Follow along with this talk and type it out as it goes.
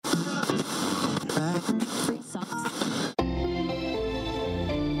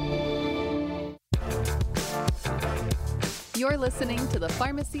You're listening to the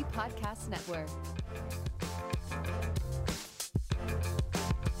Pharmacy Podcast Network.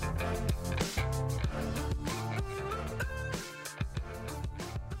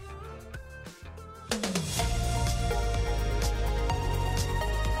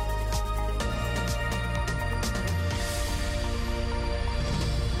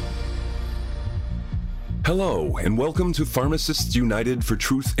 Hello, and welcome to Pharmacists United for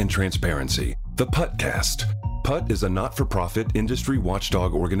Truth and Transparency, the PUTcast. PUT is a not-for-profit industry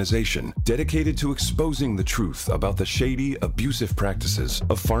watchdog organization dedicated to exposing the truth about the shady, abusive practices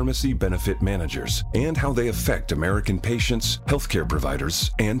of pharmacy benefit managers and how they affect American patients, healthcare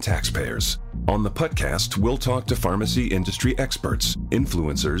providers, and taxpayers. On the PUTcast, we'll talk to pharmacy industry experts,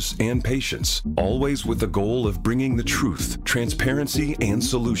 influencers, and patients, always with the goal of bringing the truth, transparency, and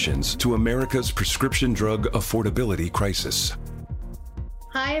solutions to America's prescription drug affordability crisis.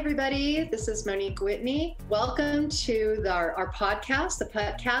 Hi, everybody. This is Monique Whitney. Welcome to our podcast, the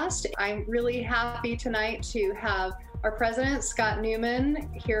PUTcast. I'm really happy tonight to have our president, Scott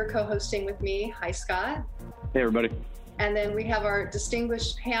Newman, here co-hosting with me. Hi, Scott. Hey, everybody. And then we have our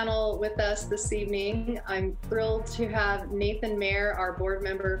distinguished panel with us this evening. I'm thrilled to have Nathan Mayer, our board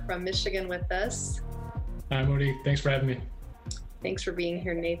member from Michigan, with us. Hi, Monique. Thanks for having me. Thanks for being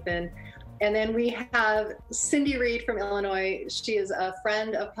here, Nathan. And then we have Cindy Reed from Illinois. She is a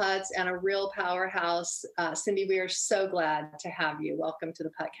friend of PUT's and a real powerhouse. Cindy, we are so glad to have you. Welcome to the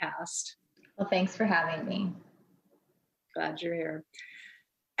PUTcast. Well, thanks for having me. Glad you're here.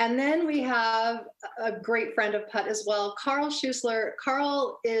 And then we have a great friend of PUT as well, Carl Schuessler.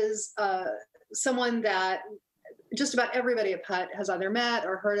 Carl is someone that just about everybody at PUT has either met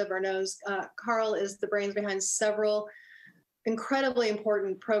or heard of or knows. Carl is the brains behind several incredibly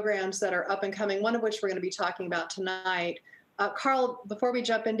important programs that are up and coming, one of which we're going to be talking about tonight. Carl, before we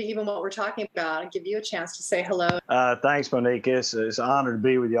jump into even what we're talking about, I'll give you a chance to say hello. Thanks, Monique. It's an honor to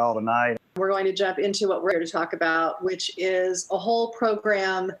be with y'all tonight. We're going to jump into what we're here to talk about, which is a whole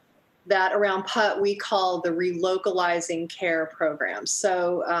program that around PUT we call the Relocalizing Care Program.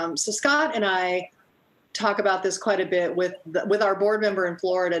 So Scott and I talk about this quite a bit with our board member in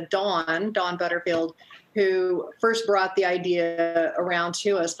Florida, Dawn Butterfield, who first brought the idea around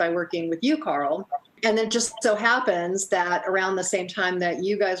to us by working with you, Carl. And then just so happens that around the same time that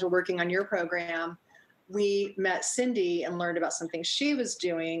you guys were working on your program, we met Cindy and learned about something she was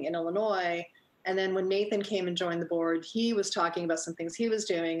doing in Illinois. And then when Nathan came and joined the board, he was talking about some things he was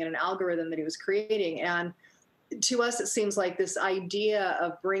doing and an algorithm that he was creating. And to us, it seems like this idea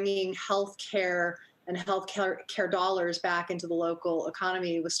of bringing healthcare and healthcare dollars back into the local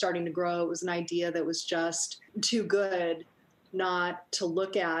economy was starting to grow. It was an idea that was just too good not to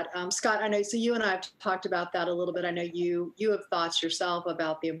look at. Scott, I know, so you and I have talked about that a little bit. I know you have thoughts yourself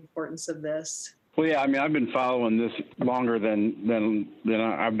about the importance of this. Well, yeah, I mean, I've been following this longer than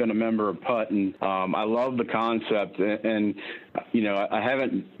I've been a member of PUT, and I love the concept. And you know, I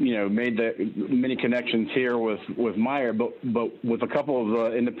haven't made the many connections here with Meyer, but with a couple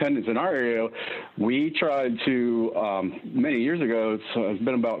of the independents in our area, we tried to many years ago. It's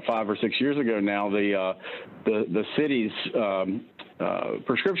been about 5 or 6 years ago now. The city's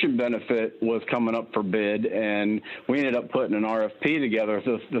prescription benefit was coming up for bid, and we ended up putting an RFP together,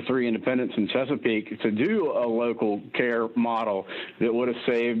 the three independents in Chesapeake, to do a local care model that would have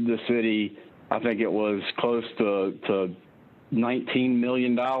saved the city, I think it was close to $19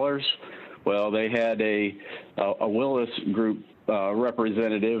 million. Well, they had a Willis Group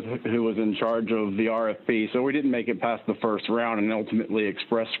representative who was in charge of the RFP. So we didn't make it past the first round, and ultimately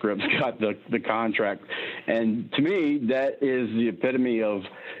Express Scripts got the contract. And to me, that is the epitome of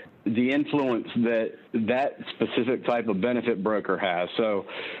the influence that specific type of benefit broker has. So,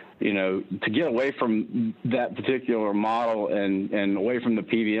 to get away from that particular model and away from the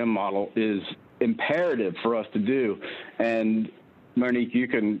PBM model is imperative for us to do. And Monique, you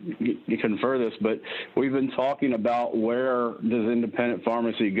can confer this, but we've been talking about where does independent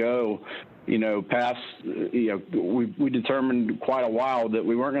pharmacy go. We determined quite a while that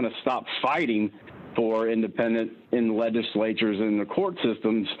we weren't going to stop fighting for independent in legislatures and the court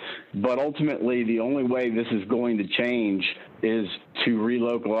systems, but ultimately the only way this is going to change is to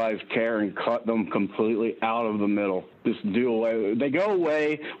relocalize care and cut them completely out of the middle. Just do away. They go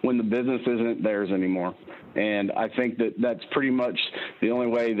away when the business isn't theirs anymore. And I think that that's pretty much the only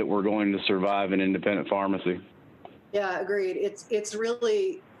way that we're going to survive an independent pharmacy. Yeah, agreed. It's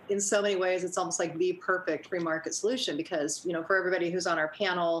really, in so many ways, it's almost like the perfect free market solution because, for everybody who's on our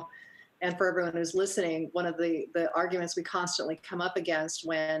panel and for everyone who's listening, one of the arguments we constantly come up against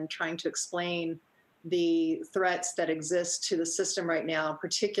when trying to explain the threats that exist to the system right now,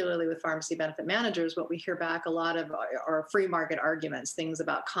 particularly with pharmacy benefit managers, what we hear back a lot of are free market arguments, things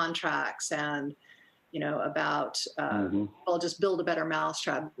about contracts and, about, well, just build a better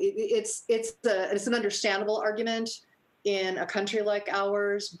mousetrap. It's an understandable argument in a country like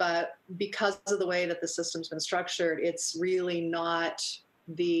ours, but because of the way that the system's been structured, it's really not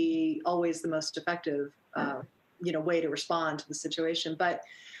always the most effective, way to respond to the situation. But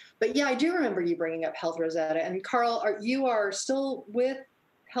yeah, I do remember you bringing up Health Rosetta. And Carl, you are still with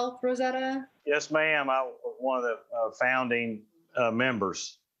Health Rosetta? Yes, ma'am. I'm one of the founding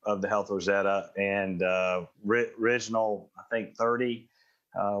members of the Health Rosetta, and original, I think 30.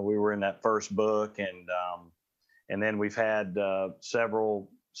 We were in that first book, and then we've had several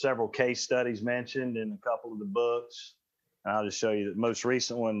case studies mentioned in a couple of the books. And I'll just show you the most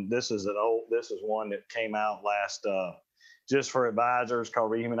recent one. This is one that came out last. Just for advisors,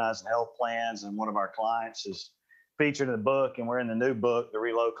 called Rehumanizing Health Plans, and one of our clients is featured in the book, and we're in the new book, the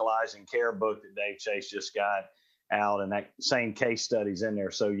Relocalizing Care book that Dave Chase just got out, and that same case study's in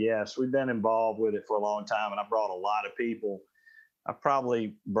there. So yes, we've been involved with it for a long time, and I brought a lot of people. I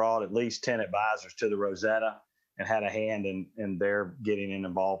probably brought at least 10 advisors to the Rosetta and had a hand in their getting in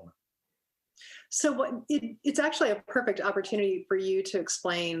involvement. So it's actually a perfect opportunity for you to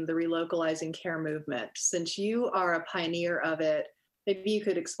explain the relocalizing care movement. Since you are a pioneer of it, maybe you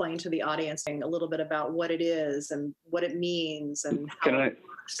could explain to the audience a little bit about what it is and what it means and how it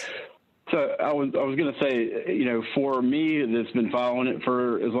works. So I was going to say, for me, that's been following it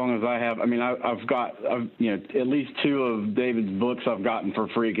for as long as I have. I mean, I've got at least 2 of David's books I've gotten for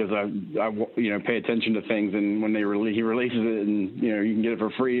free because I pay attention to things, and when he releases it, and you can get it for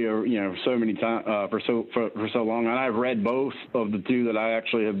free, or so many times for so long. And I've read both of the 2 that I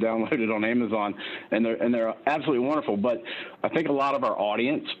actually have downloaded on Amazon, and they're absolutely wonderful. But I think a lot of our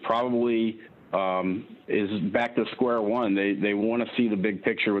audience probably is back to square one. They want to see the big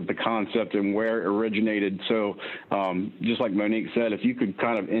picture with the concept and where it originated. So just like Monique said, if you could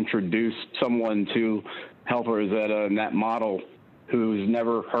kind of introduce someone to Health Rosetta and that model who's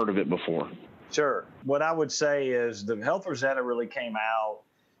never heard of it before. Sure. What I would say is the Health Rosetta really came out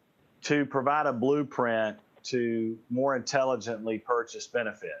to provide a blueprint to more intelligently purchase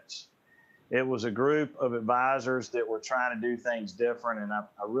benefits. It was a group of advisors that were trying to do things different, and I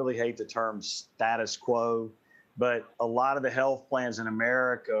really hate the term status quo, but a lot of the health plans in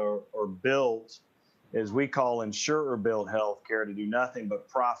America are built, as we call insurer-built healthcare, to do nothing but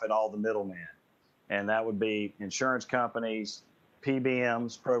profit all the middlemen. And that would be insurance companies,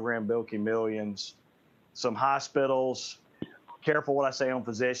 PBMs, program billing millions, some hospitals. Careful what I say on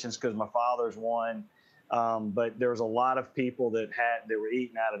physicians, because my father's one. But there was a lot of people that were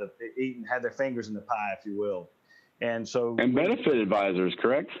had their fingers in the pie, if you will. And benefit advisors,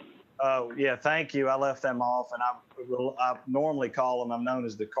 correct? Oh, yeah, thank you. I left them off, and I normally call them, I'm known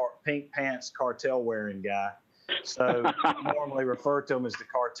as the pink pants cartel wearing guy. So I normally refer to them as the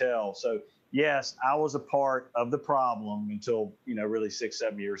cartel. So yes, I was a part of the problem until, really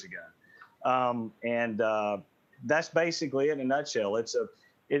 6-7 years ago. That's basically it in a nutshell.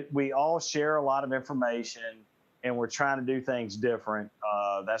 We all share a lot of information, and we're trying to do things different.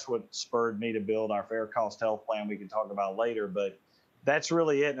 That's what spurred me to build our fair cost health plan we can talk about later, but that's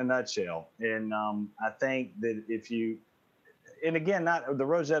really it in a nutshell. And I think that the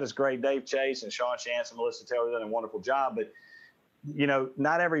Rosetta's great. Dave Chase and Sean Chance and Melissa Taylor done a wonderful job, but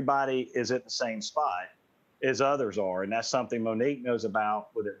not everybody is at the same spot as others are. And that's something Monique knows about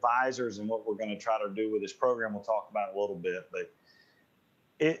with advisors, and what we're going to try to do with this program. We'll talk about in a little bit, but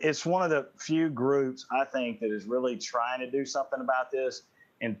it's one of the few groups, I think, that is really trying to do something about this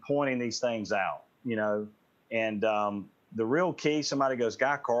and pointing these things out, and the real key, somebody goes,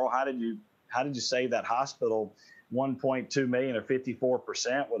 Carl, how did you save that hospital $1.2 million or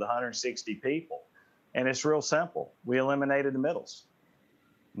 54% with 160 people? And it's real simple. We eliminated the middles.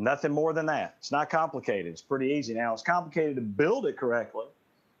 Nothing more than that. It's not complicated. It's pretty easy. Now, it's complicated to build it correctly,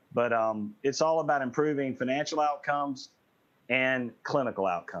 but it's all about improving financial outcomes and clinical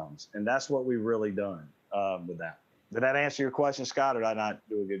outcomes. And that's what we've really done with that. Did that answer your question, Scott, or did I not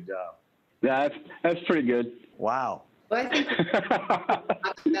do a good job? Yeah, that's pretty good. Wow. Well, I think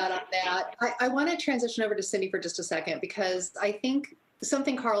about on that. I want to transition over to Cindy for just a second, because I think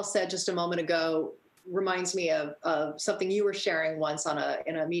something Carl said just a moment ago reminds me of something you were sharing once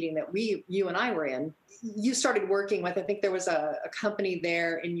in a meeting that you and I were in. You started working with, I think there was a company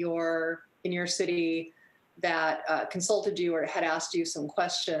there in your city that consulted you or had asked you some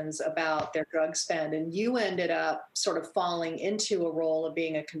questions about their drug spend, and you ended up sort of falling into a role of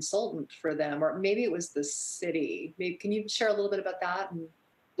being a consultant for them, or maybe it was the city. Can you share a little bit about that?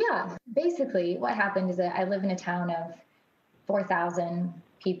 Yeah, basically what happened is that I live in a town of 4,000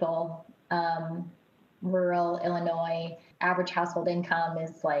 people, rural Illinois. Average household income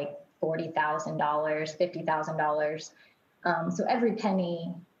is like $40,000, $50,000. So every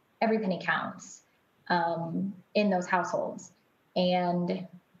penny counts in those households. And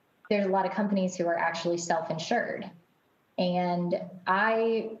there's a lot of companies who are actually self-insured. And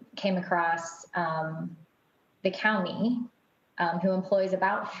I came across the county who employs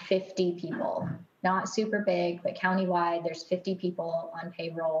about 50 people, not super big, but countywide, there's 50 people on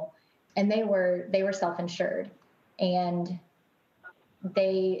payroll, and they were self-insured. And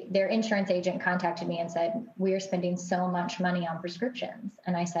their insurance agent contacted me and said, we are spending so much money on prescriptions.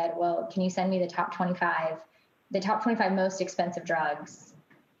 And I said, well, can you send me the top 25 most expensive drugs?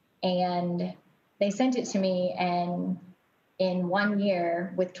 And they sent it to me, and in 1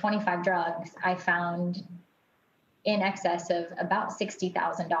 year with 25 drugs, I found in excess of about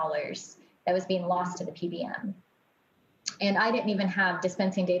 $60,000 that was being lost to the PBM. And I didn't even have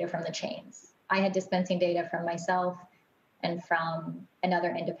dispensing data from the chains. I had dispensing data from myself and from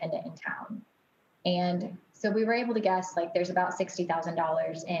another independent in town. And so we were able to guess like there's about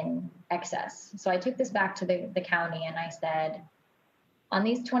 $60,000 in excess. So I took this back to the county and I said, on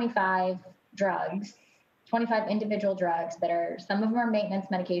these 25 drugs, 25 individual drugs that are, some of them are maintenance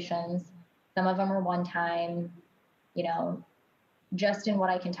medications, some of them are one-time, just in what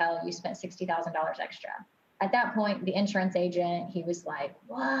I can tell, you spent $60,000 extra. At that point, the insurance agent, he was like,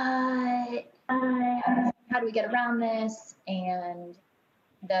 what? How do we get around this? And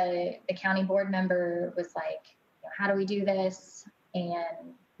the county board member was like, how do we do this?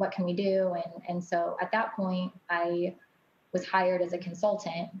 And what can we do? And so at that point, I was hired as a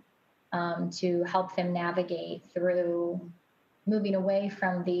consultant to help them navigate through moving away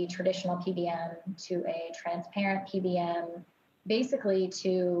from the traditional PBM to a transparent PBM, basically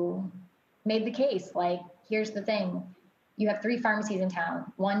to make the case, like, here's the thing. You have 3 pharmacies in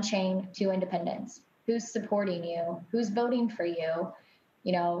town, 1 chain, 2 independents. Who's supporting you? Who's voting for you?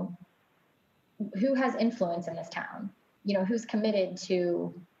 Who has influence in this town? Who's committed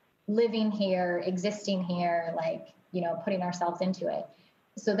to living here, existing here, putting ourselves into it.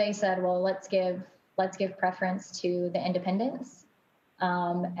 So they said, well, let's give preference to the independents.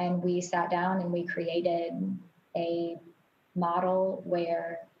 And we sat down and we created a model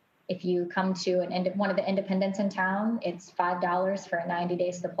where if you come to one of the independents in town, it's $5 for a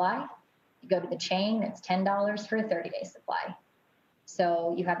 90-day supply. You go to the chain, it's $10 for a 30-day supply.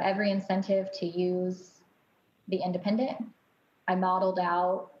 So you have every incentive to use the independent. I modeled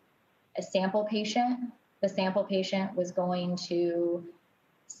out a sample patient. The sample patient was going to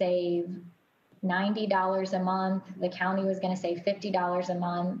save $90 a month. The county was going to save $50 a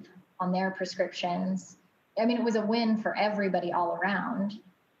month on their prescriptions. I mean, it was a win for everybody all around.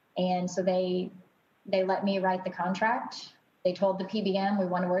 And so they let me write the contract. They told the PBM, we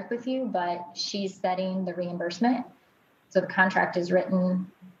want to work with you, but she's setting the reimbursement. So the contract is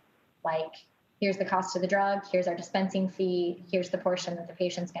written like, here's the cost of the drug, here's our dispensing fee, here's the portion that the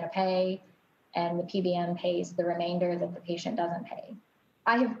patient's going to pay, and the PBM pays the remainder that the patient doesn't pay.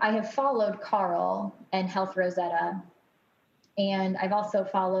 I have followed Carl and Health Rosetta, and I've also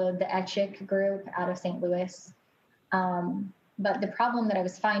followed the ECHIC group out of St. Louis. But the problem that I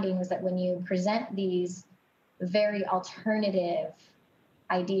was finding was that when you present these very alternative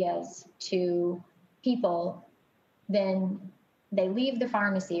ideas to people, then they leave the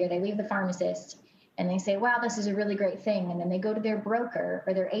pharmacy or they leave the pharmacist and they say, wow, this is a really great thing. And then they go to their broker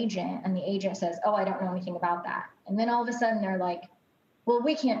or their agent and the agent says, oh, I don't know anything about that. And then all of a sudden they're like, well,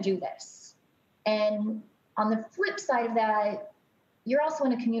 we can't do this. And on the flip side of that, you're also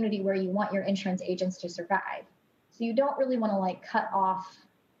in a community where you want your insurance agents to survive. So you don't really want to cut off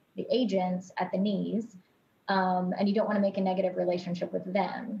the agents at the knees, and you don't want to make a negative relationship with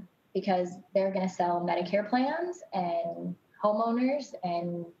them because they're going to sell Medicare plans and homeowners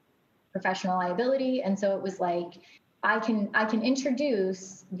and professional liability. And so it was like, I can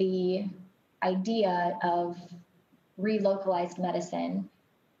introduce the idea of relocalized medicine,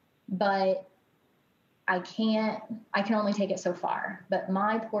 but I can only take it so far. But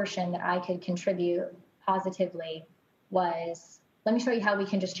my portion that I could contribute positively was, let me show you how we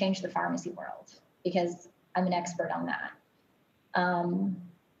can just change the pharmacy world, because I'm an expert on that.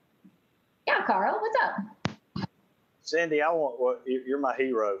 Yeah, Carl, what's up? Cindy, you're my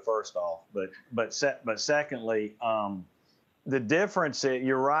hero, first off, but secondly, the difference,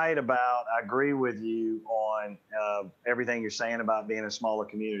 you're right about, I agree with you on everything you're saying about being a smaller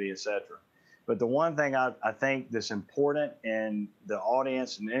community, et cetera. But the one thing I think that's important and the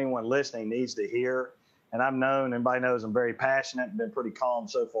audience and anyone listening needs to hear And I've known, everybody knows I'm very passionate and been pretty calm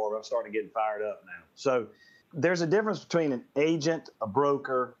so far, but I'm starting to get fired up now. So there's a difference between an agent, a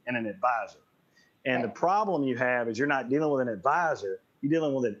broker, and an advisor. And the problem you have is you're not dealing with an advisor, you're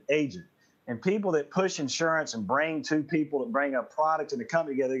dealing with an agent. And people that push insurance and bring two people that bring a product and a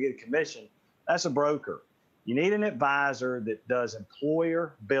company together to get a commission, that's a broker. You need an advisor that does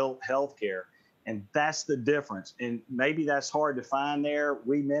employer-built healthcare, and that's the difference. And maybe that's hard to find there.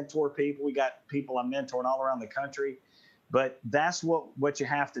 We mentor people. We got people I'm mentoring all around the country, but that's what you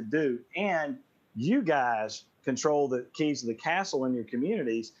have to do. And you guys control the keys to the castle in your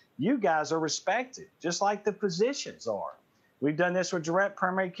communities. You guys are respected, just like the physicians are. We've done this with direct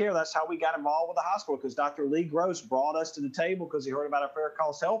primary care. That's how we got involved with the hospital, because Dr. Lee Gross brought us to the table because he heard about our fair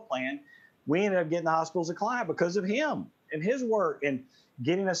cost health plan. We ended up getting the hospital as a client because of him and his work and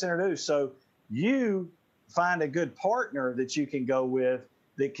getting us introduced. So you find a good partner that you can go with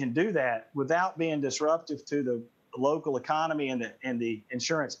that can do that without being disruptive to the local economy and the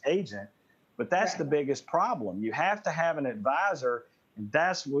insurance agent. But that's the biggest problem. You have to have an advisor, and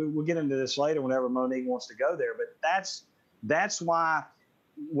we'll get into this later whenever Monique wants to go there. But that's why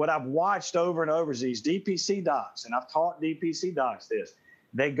what I've watched over and over is these DPC docs, and I've taught DPC docs this.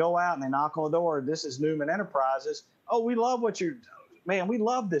 They go out and they knock on the door. This is Newman Enterprises. Oh, we love we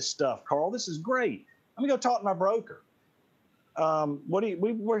love this stuff, Carl. This is great. Let me go talk to my broker.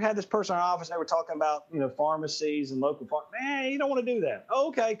 We had this person in our office, and they were talking about, pharmacies and local man, you don't want to do that. Oh,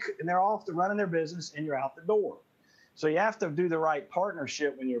 okay. And they're off to running their business, and you're out the door. So you have to do the right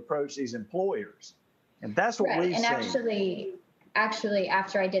partnership when you approach these employers. And that's what we've seen. And actually,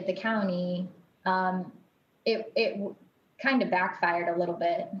 after I did the county, it kind of backfired a little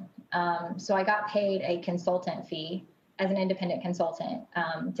bit. So I got paid a consultant fee as an independent consultant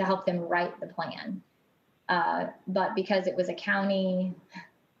to help them write the plan. But because it was a county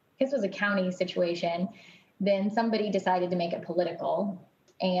situation, then somebody decided to make it political,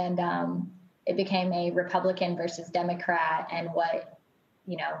 and it became a Republican versus Democrat and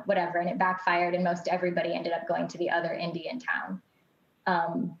whatever, and it backfired, and most everybody ended up going to the other Indian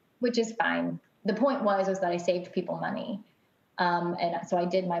town, which is fine. The point was that I saved people money. And so I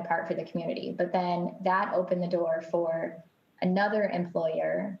did my part for the community, but then that opened the door for another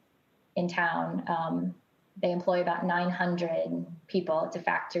employer in town. They employ about 900 people. It's a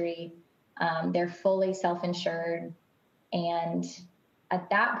factory. They're fully self-insured. And at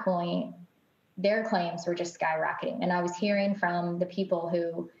that point, their claims were just skyrocketing. And I was hearing from the people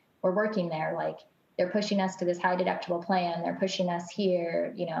who were working there, like, they're pushing us to this high deductible plan. They're pushing us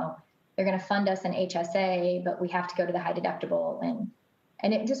here, they're going to fund us an HSA, but we have to go to the high deductible.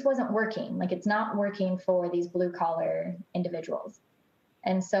 And it just wasn't working. Like, it's not working for these blue collar individuals.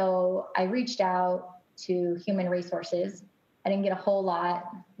 And so I reached out to human resources. I didn't get a whole lot.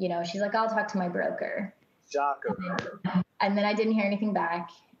 She's like, I'll talk to my broker. Shocker. And then I didn't hear anything back.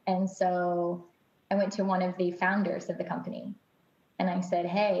 And so I went to one of the founders of the company and I said,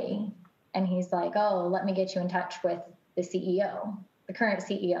 hey, and he's like, oh, let me get you in touch with the CEO, the current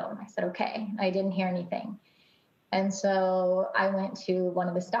CEO. And I said, okay. I didn't hear anything. And so I went to one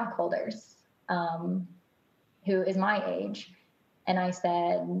of the stockholders, who is my age. And I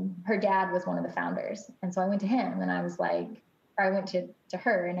said, her dad was one of the founders. And so I went to him and I was like, or I went to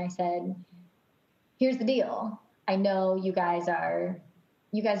her and I said, here's the deal. I know you guys are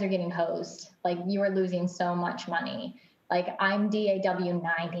getting hosed. Like, you are losing so much money. Like, I'm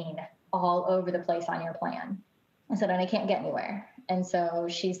DAW-9ing all over the place on your plan. I said, and I can't get anywhere. And so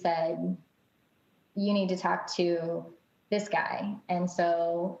she said, you need to talk to this guy. And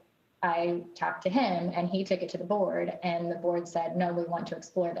so I talked to him and he took it to the board, and the board said, no, we want to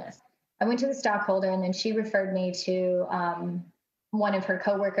explore this. I went to the stockholder, and then she referred me to one of her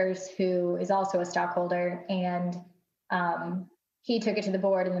coworkers who is also a stockholder. And he took it to the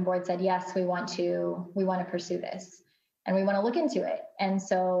board, and the board said, yes, we want to pursue this and we want to look into it. And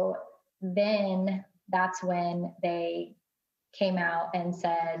so then that's when they came out and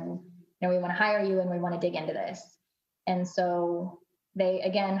said, we want to hire you and we want to dig into this. And so they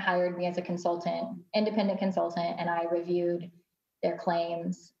again hired me as a consultant, independent consultant, and I reviewed their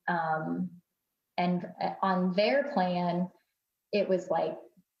claims. And on their plan, it was like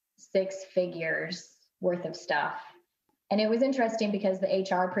 6 figures worth of stuff. And it was interesting because the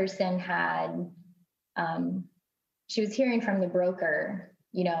HR person had, she was hearing from the broker,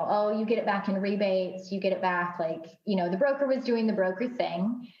 oh, you get it back in rebates, you get it back. Like, the broker was doing the broker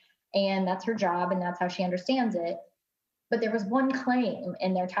thing, and that's her job and that's how she understands it. But there was one claim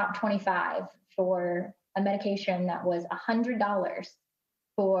in their top 25 for a medication that was $100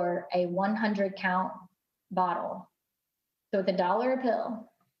 for a 100 count bottle. So it's $1 a pill.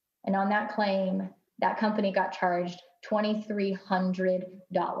 And on that claim, that company got charged $2,300.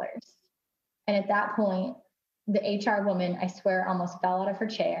 And at that point, the HR woman, I swear, almost fell out of her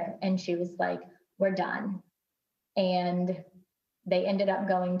chair, and she was like, we're done. And they ended up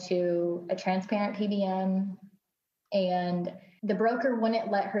going to a transparent PBM, and the broker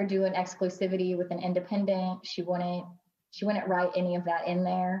wouldn't let her do an exclusivity with an independent. She wouldn't write any of that in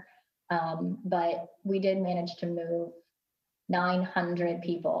there. But we did manage to move 900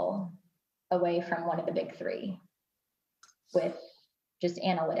 people away from one of the big three with just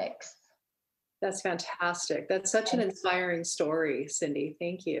analytics. That's fantastic. That's such an inspiring story, Cindy.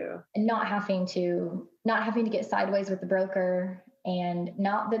 Thank you. And not having to get sideways with the broker, and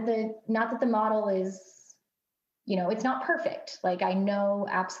not that the model is, it's not perfect. Like, I know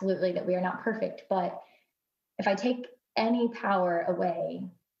absolutely that we are not perfect, but if I take any power away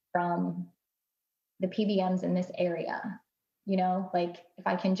from the PBMs in this area, like if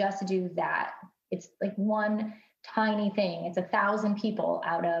I can just do that, it's like one tiny thing. It's 1,000 people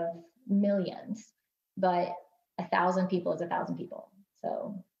out of millions, but 1,000 people is 1,000 people.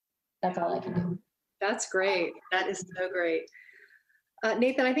 So that's all I can do. That's great. That is so great.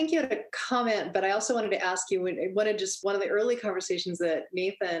 Nathan, I think you had a comment, but I also wanted to ask you, one of the early conversations that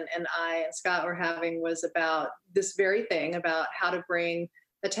Nathan and I and Scott were having was about this very thing, about how to bring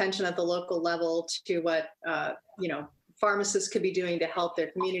attention at the local level to what, pharmacists could be doing to help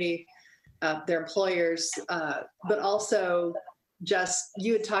their community, their employers, but also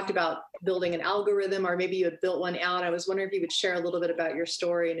you had talked about building an algorithm, or maybe you had built one out. I was wondering if you would share a little bit about your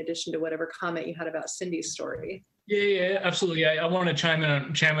story in addition to whatever comment you had about Cindy's story. Yeah, absolutely. I want to chime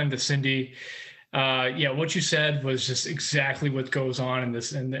in to Cindy. What you said was just exactly what goes on in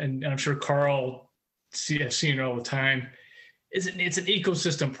this, and I'm sure Carl has seen it all the time. It's an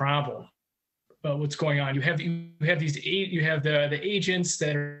ecosystem problem. What's going on? You have the agents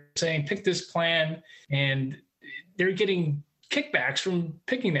that are saying pick this plan, and they're getting kickbacks from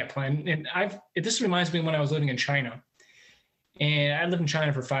picking that plan. And this reminds me of when I was living in China, and I lived in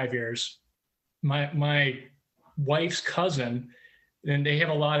China for 5 years. My wife's cousin, and they have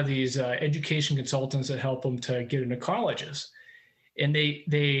a lot of these education consultants that help them to get into colleges, and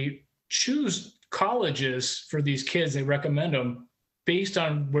they choose colleges for these kids. They recommend them based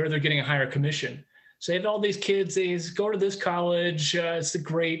on where they're getting a higher commission. So they have all these kids, they go to this college. It's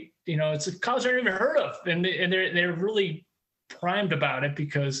it's a college I've never even heard of, and they're really primed about it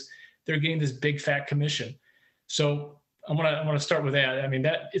because they're getting this big fat commission. So I want to start with that. I mean,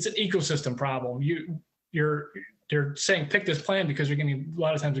 that it's an ecosystem problem. They're saying pick this plan because a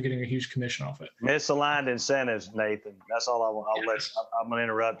lot of times they're getting a huge commission off it. Misaligned incentives, Nathan. That's all I'm going to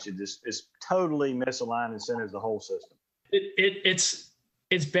interrupt you. It's totally misaligned incentives, the whole system.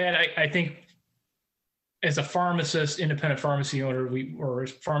 It's bad. I think as a pharmacist, independent pharmacy owner, or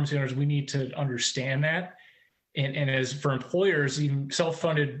as pharmacy owners, we need to understand that. And as for employers, even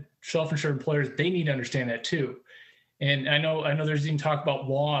self-funded, self-insured employers, they need to understand that too. And I know there's even talk about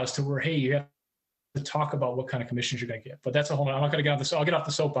laws to where, hey, you have to talk about what kind of commissions you're going to get. But that's a whole. I'm not going to get off this. I'll get off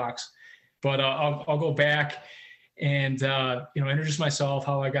the soapbox, but I'll go back and introduce myself,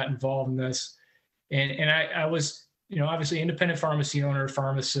 how I got involved in this, and I was obviously independent pharmacy owner,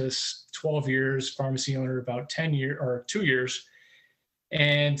 pharmacist, 12 years, pharmacy owner about 2 years,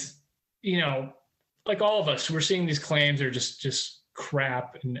 and like all of us, we're seeing these claims are just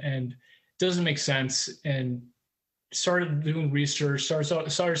crap and it doesn't make sense, and started doing research,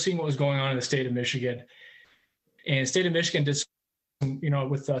 started seeing what was going on in the state of Michigan. And the state of Michigan did,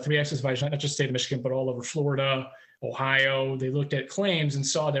 with 3-axis advice, not just state of Michigan, but all over Florida, Ohio. They looked at claims and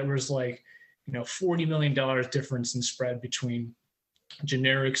saw there was $40 million difference in spread between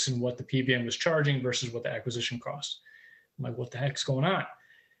generics and what the PBM was charging versus what the acquisition cost. I'm like, what the heck's going on?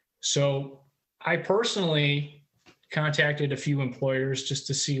 So I personally contacted a few employers just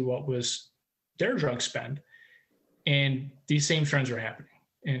to see what was their drug spend. And these same trends are happening.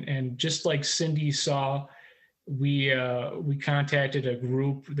 And just like Cindy saw, we contacted a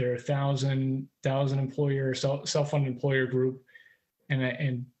group, they're 1,000 employer, self-funded employer group.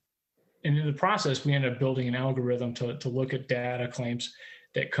 And in the process, we ended up building an algorithm to look at data claims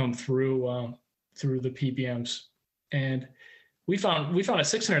that come through the PBMs. And we found a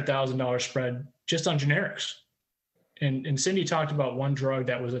 $600,000 spread just on generics. And Cindy talked about one drug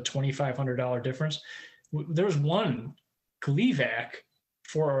that was a $2,500 difference. There was one Gleevec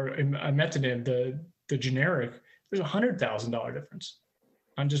for imetinib, the generic. There's $100,000 difference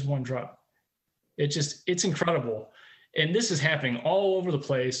on just one drug. It's incredible. And this is happening all over the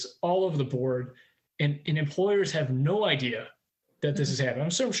place, all over the board. And employers have no idea that this is happening.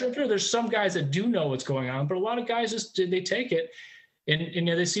 I'm sure there's some guys that do know what's going on, but a lot of guys they take it. and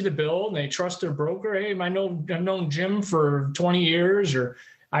they see the bill and they trust their broker. Hey, I've known Jim for 20 years, or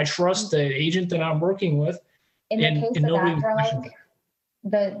I trust the agent that I'm working with. In the case of that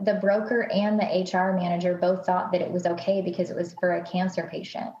drug, the broker and the HR manager both thought that it was okay because it was for a cancer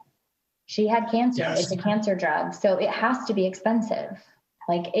patient. She had cancer. Yes. It's a cancer drug. So it has to be expensive.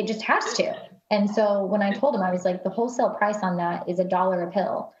 Like, it just has to. And so when I told him, I was like, the wholesale price on that is $1 a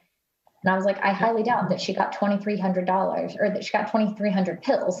pill. And I was like, I highly doubt that she got $2,300 or that she got 2,300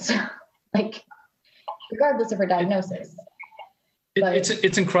 pills, like, regardless of her diagnosis.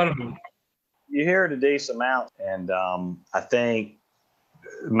 It's incredible. You hear it a decent amount. And I think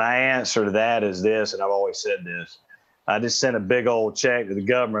my answer to that is this, and I've always said this. I just sent a big old check to the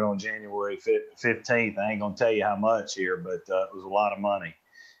government on January 15th. I ain't going to tell you how much here, but it was a lot of money.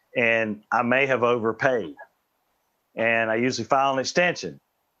 And I may have overpaid. And I usually file an extension.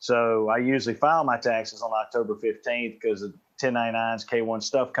 So I usually file my taxes on October 15th because the 1099s, K1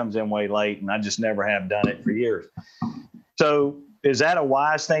 stuff comes in way late, and I just never have done it for years. So is that a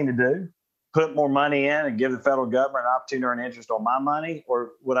wise thing to do? Put more money in and give the federal government an opportunity to earn interest on my money?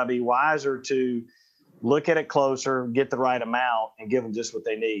 Or would I be wiser to look at it closer, get the right amount, and give them just what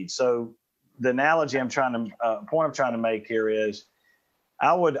they need? So the analogy point I'm trying to make here is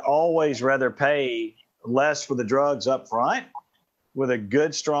I would always rather pay less for the drugs up front with a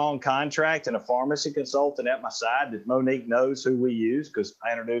good, strong contract and a pharmacy consultant at my side that Monique knows who we use because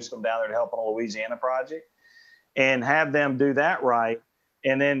I introduced them down there to help on a Louisiana project, and have them do that right.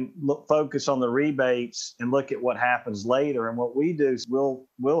 And then focus on the rebates and look at what happens later. And what we do is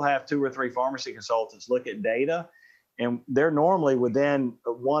we'll have 2 or 3 pharmacy consultants look at data, and they're normally within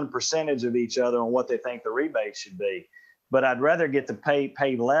 1% of each other on what they think the rebate should be. But I'd rather get to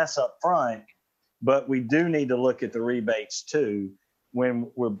pay less up front, but we do need to look at the rebates too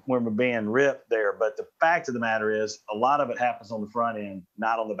when we're being ripped there. But the fact of the matter is a lot of it happens on the front end,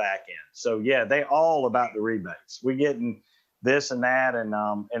 not on the back end. So yeah, they all about the rebates. We're getting this and that,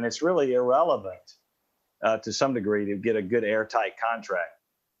 and it's really irrelevant to some degree to get a good airtight contract.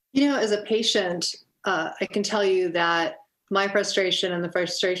 You know, as a patient, I can tell you that my frustration and the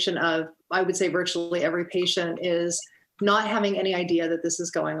frustration of, I would say, virtually every patient is not having any idea that this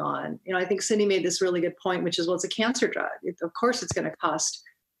is going on. You know, I think Cindy made this really good point, which is, well, it's a cancer drug. Of course, it's going to cost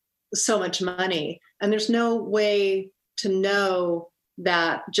so much money. And there's no way to know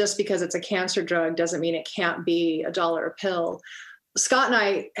that just because it's a cancer drug doesn't mean it can't be $1 a pill. Scott and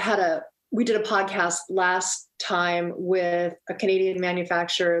I we did a podcast last time with a Canadian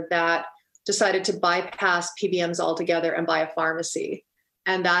manufacturer that decided to bypass PBMs altogether and buy a pharmacy.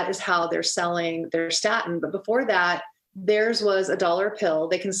 And that is how they're selling their statin. But before that, theirs was $1 a pill.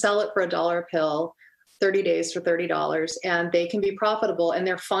 They can sell it for $1 a pill, 30 days for $30, and they can be profitable, and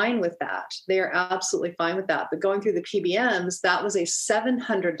they're fine with that. They are absolutely fine with that. But going through the PBMs, that was a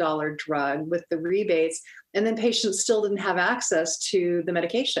 $700 drug with the rebates, and then patients still didn't have access to the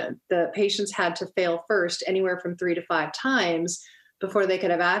medication. The patients had to fail first anywhere from 3 to 5 times before they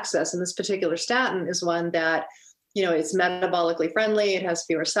could have access. And this particular statin is one that, you know, it's metabolically friendly. It has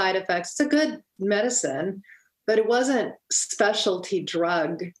fewer side effects. It's a good medicine, but it wasn't specialty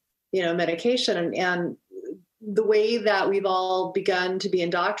drug, you know, medication. And the way that we've all begun to be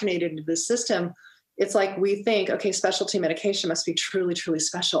indoctrinated into the system, it's like we think, okay, specialty medication must be truly, truly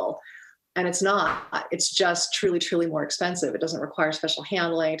special. And it's not. It's just truly, truly more expensive. It doesn't require special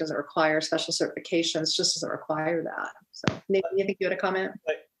handling. It doesn't require special certifications. It just doesn't require that. So, Nathan, you think you had a comment?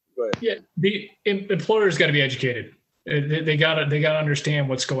 Yeah, the employer's got to be educated. They got to understand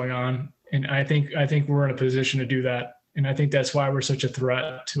what's going on. And I think we're in a position to do that. And I think that's why we're such a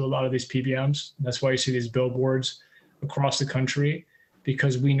threat to a lot of these PBMs. That's why you see these billboards across the country,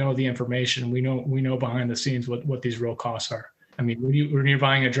 because we know the information. We know behind the scenes what these real costs are. I mean, when you're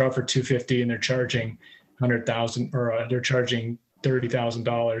buying a drug for $250 and they're charging $100,000 or they're charging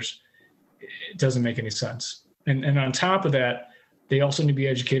 $30,000, it doesn't make any sense. And on top of that, they also need to be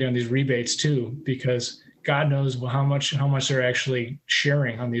educated on these rebates too, because God knows how much they're actually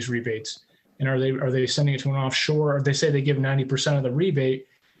sharing on these rebates. And are they sending it to an offshore? Or they say they give 90% of the rebate.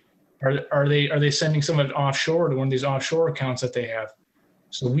 Are they sending some of it offshore to one of these offshore accounts that they have?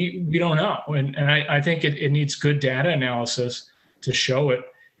 So we don't know. And I think it needs good data analysis to show it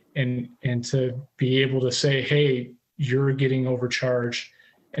and to be able to say, hey, you're getting overcharged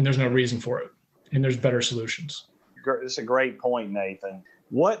and there's no reason for it. And there's better solutions. It's a great point, Nathan.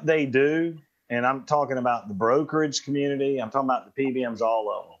 What they do, and I'm talking about the brokerage community, I'm talking about the PBMs,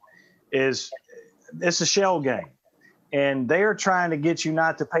 all of them, is it's a shell game. And they're trying to get you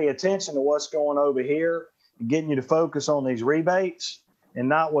not to pay attention to what's going over here and getting you to focus on these rebates and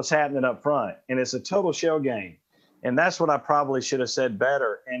not what's happening up front. And it's a total shell game. And that's what I probably should have said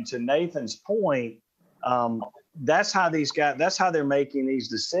better. And to Nathan's point, that's how they're making these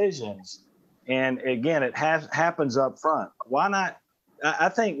decisions. And again, it happens up front. Why not? I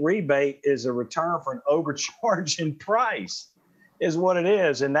think rebate is a return for an overcharge in price is what it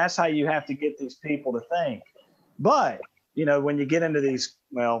is. And that's how you have to get these people to think. But, when you get into these,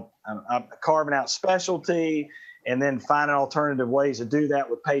 carving out specialty and then finding alternative ways to do that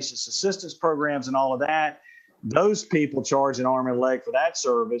with patients assistance programs and all of that, those people charge an arm and a leg for that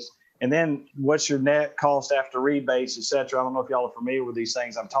service. And then what's your net cost after rebates, et cetera? I don't know if y'all are familiar with these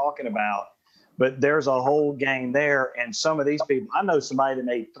things I'm talking about, but there's a whole game there. And some of these people, I know somebody that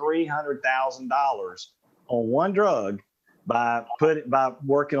made $300,000 on one drug by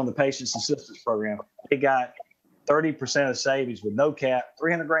working on the patient's assistance program. They got 30% of savings with no cap,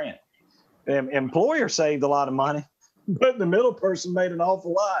 $300,000. The employer saved a lot of money, but the middle person made an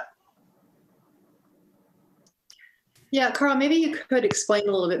awful lot. Yeah, Carl, maybe you could explain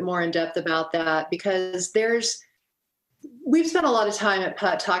a little bit more in depth about that, because we've spent a lot of time at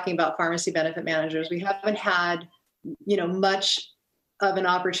PUT talking about pharmacy benefit managers. We haven't had, much of an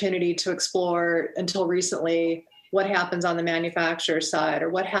opportunity to explore until recently what happens on the manufacturer side or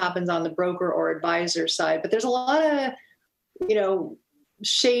what happens on the broker or advisor side. But there's a lot of,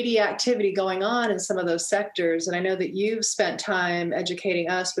 shady activity going on in some of those sectors. And I know that you've spent time educating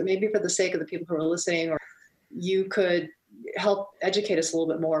us, but maybe for the sake of the people who are listening, or you could help educate us a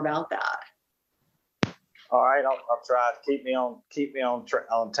little bit more about that. All right, I'll try to keep me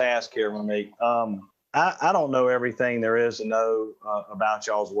on task here, Monique. I don't know everything there is to know about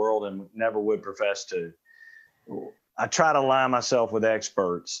y'all's world, and never would profess to. I try to align myself with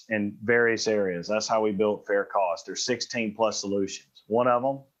experts in various areas. That's how we built Fair Cost. There's 16 plus solutions. One of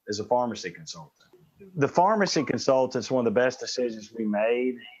them is a pharmacy consultant. The pharmacy consultant's one of the best decisions we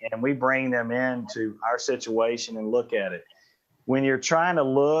made, and we bring them into our situation and look at it. When you're trying to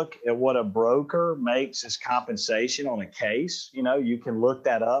look at what a broker makes as compensation on a case, you can look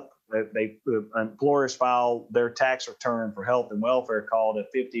that up. Employers file their tax return for health and welfare called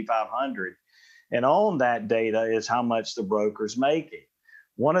at $5,500. And on that data is how much the broker's making.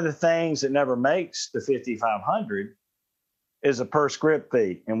 One of the things that never makes the $5,500 is a per script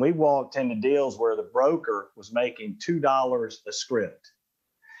fee. And we walked into deals where the broker was making $2 a script.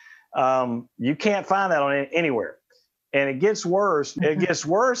 You can't find that on anywhere. And it gets worse. It gets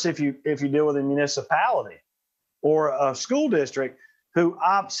worse if you deal with a municipality or a school district who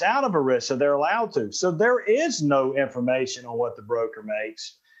opts out of ERISA. They're allowed to. So there is no information on what the broker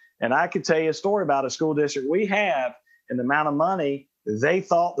makes. And I could tell you a story about a school district we have and the amount of money they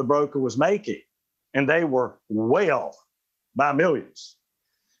thought the broker was making. And they were way off by millions.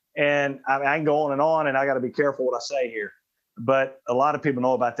 And I can go on, and I got to be careful what I say here. But a lot of people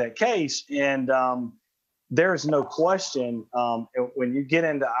know about that case. And there's no question when you get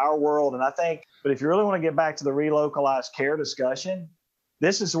into our world, and I think, but if you really want to get back to the relocalized care discussion,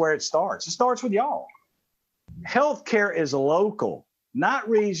 this is where it starts. It starts with y'all. Healthcare is local, not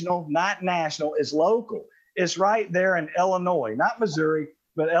regional, not national. It's local. It's right there in Illinois, not Missouri,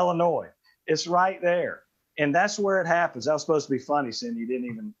 but Illinois. It's right there. And that's where it happens. That was supposed to be funny, Cindy. You didn't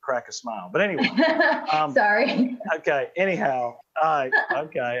even crack a smile. But anyway. Sorry. Okay. Anyhow. All right.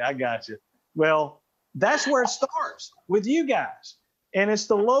 Okay. I got you. Well, that's where it starts with you guys. And it's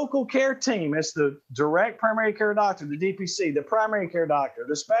the local care team. It's the direct primary care doctor, the DPC, the primary care doctor,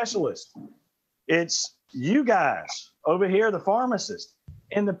 the specialist. It's you guys over here, the pharmacist,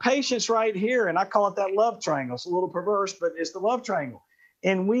 and the patients right here. And I call it that love triangle. It's a little perverse, but it's the love triangle.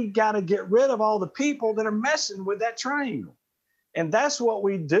 And we got to get rid of all the people that are messing with that triangle. And that's what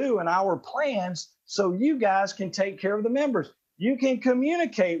we do in our plans so you guys can take care of the members. You can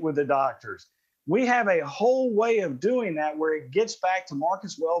communicate with the doctors. We have a whole way of doing that where it gets back to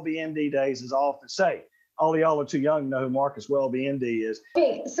Marcus Welby, MD days, as I often say. All of y'all are too young to know who Marcus Welby, MD is.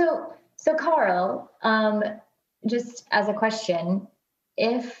 Okay, so Carl, just as a question,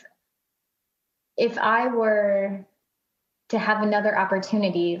 if I were to have another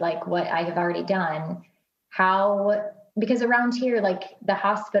opportunity like what I have already done, because around here, like the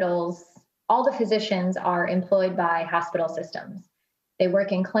hospitals, all the physicians are employed by hospital systems. They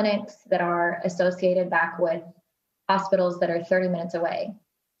work in clinics that are associated back with hospitals that are 30 minutes away.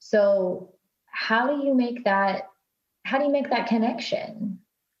 So how do you make that connection?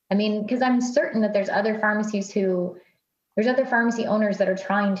 I mean, because I'm certain that there's other pharmacy owners that are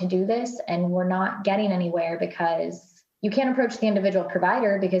trying to do this, and we're not getting anywhere because you can't approach the individual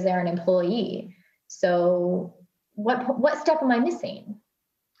provider because they're an employee. So what step am I missing?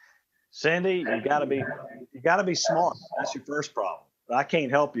 Cindy, you gotta be smart. That's your first problem. I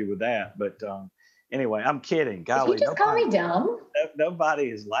can't help you with that. But Anyway, I'm kidding. Did Golly, you just call me dumb? nobody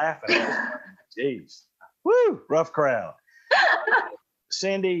is laughing. Jeez. Woo, rough crowd.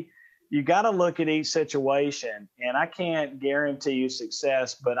 Cindy, you got to look at each situation, and I can't guarantee you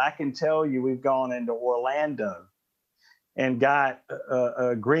success, but I can tell you we've gone into Orlando and got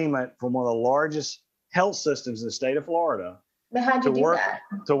an agreement from one of the largest health systems in the state of Florida. But how'd you do that?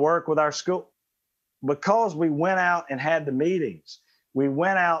 To work with our school. Because we went out and had the meetings. We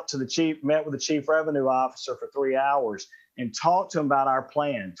went out to met with the chief revenue officer for 3 hours and talked to him about our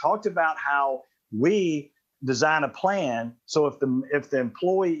plan, talked about how we design a plan. So if the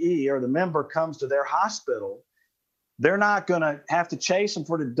employee or the member comes to their hospital, they're not going to have to chase them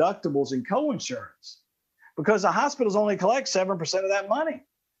for deductibles and coinsurance because the hospitals only collect 7% of that money.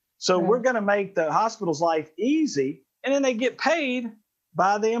 So we're going to make the hospital's life easy, and then they get paid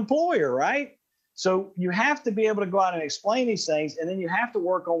by the employer, right? So you have to be able to go out and explain these things, and then you have to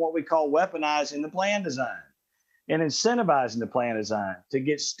work on what we call weaponizing the plan design and incentivizing the plan design to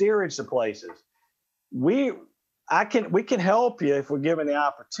get steerage to places. We can help you if we're given the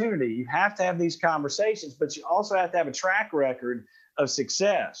opportunity. You have to have these conversations, but you also have to have a track record of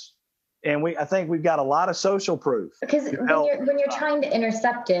success. And I think we've got a lot of social proof. Because when you're trying to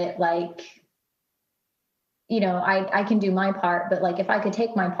intercept it, like, you know, I can do my part, but like if I could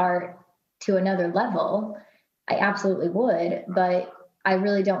take my part to another level, I absolutely would, but I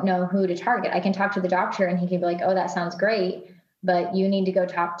really don't know who to target. I can talk to the doctor and he can be like, oh, that sounds great, but you need to go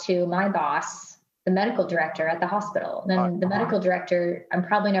talk to my boss, the medical director at the hospital. Then the medical director, I'm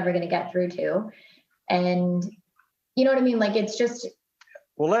probably never going to get through to. And you know what I mean? Like, it's just.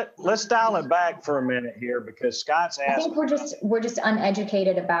 Well, let's dial it back for a minute here because Scott's asked. I think we're just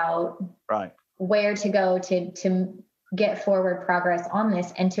uneducated about where to go to get forward progress on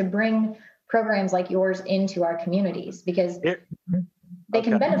this and to bring programs like yours into our communities because they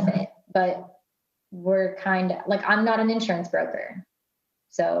can benefit, but we're kind of like, I'm not an insurance broker.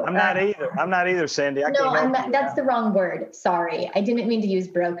 So I'm not either, Cindy. That's the wrong word. Sorry. I didn't mean to use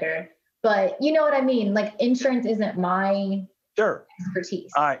broker, but you know what I mean? Like insurance isn't my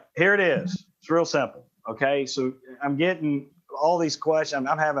expertise. All right, here it is. It's real simple. Okay. So I'm getting all these questions.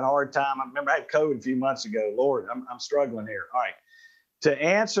 I'm having a hard time. I remember I had COVID a few months ago. Lord, I'm struggling here. All right. To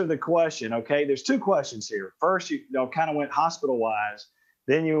answer the question, okay, there's two questions here. First, you kind of went hospital-wise.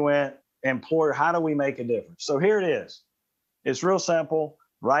 Then you went employer. How do we make a difference? So here it is. It's real simple.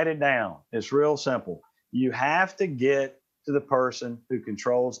 Write it down. It's real simple. You have to get to the person who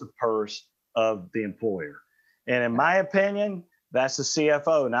controls the purse of the employer. And in my opinion, that's the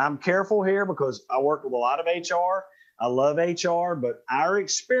CFO. Now, I'm careful here because I work with a lot of HR. I love HR, but our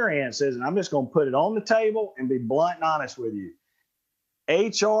experience is, and I'm just going to put it on the table and be blunt and honest with you.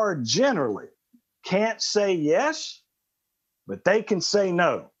 HR generally can't say yes, but they can say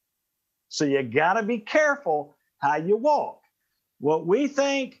no. So you got to be careful how you walk. What we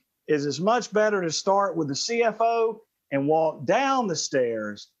think is it's much better to start with the CFO and walk down the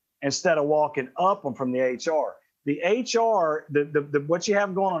stairs instead of walking up them from the HR. The HR, what you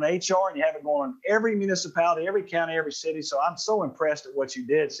have going on HR, and you have it going on every municipality, every county, every city. So I'm so impressed at what you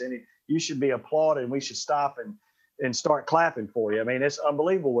did, Cindy. You should be applauded, and we should stop and start clapping for you. I mean, it's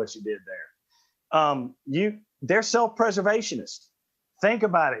unbelievable what you did there. They're self-preservationists. Think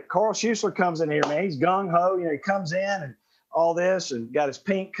about it. Carl Schuessler comes in here, man. He's gung-ho. You know, he comes in and all this and got his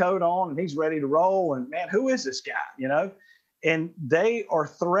pink coat on and he's ready to roll. And man, who is this guy? You know, and they are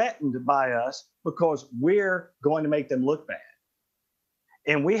threatened by us because we're going to make them look bad.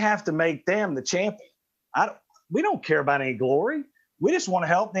 And we have to make them the champion. We don't care about any glory. We just want to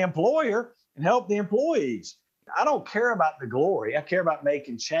help the employer and help the employees. I don't care about the glory. I care about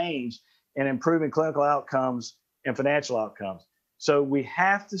making change and improving clinical outcomes and financial outcomes. So we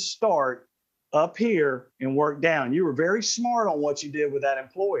have to start up here and work down. You were very smart on what you did with that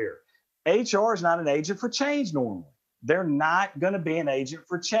employer. HR is not an agent for change normally. They're not going to be an agent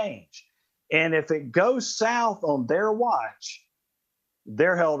for change. And if it goes south on their watch,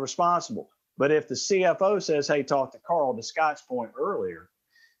 they're held responsible. But if the CFO says, hey, talk to Carl, to Scott's point earlier,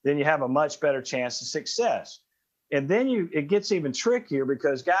 then you have a much better chance of success. And then it gets even trickier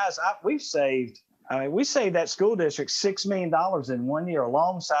because, guys, we saved that school district $6 million in 1 year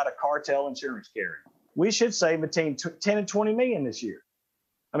alongside a cartel insurance carrier. We should save between 10 and 20 million this year.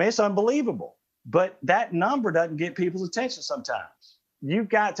 I mean, it's unbelievable. But that number doesn't get people's attention sometimes. You've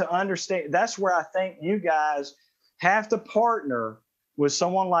got to understand. That's where I think you guys have to partner with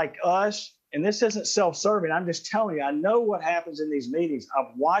someone like us. And this isn't self-serving. I'm just telling you, I know what happens in these meetings.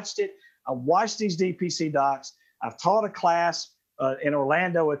 I've watched it. I've watched these DPC docs. I've taught a class in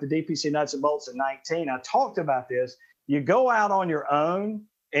Orlando at the DPC Nuts and Bolts at 19. I talked about this. You go out on your own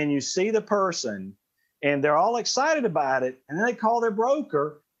and you see the person and they're all excited about it. And then they call their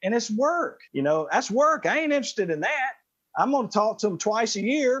broker, and it's work. That's work. I ain't interested in that. I'm going to talk to them twice a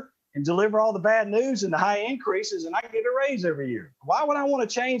year and deliver all the bad news and the high increases, and I get a raise every year. Why would I want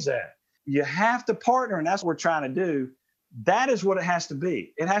to change that? You have to partner, and that's what we're trying to do. That is what it has to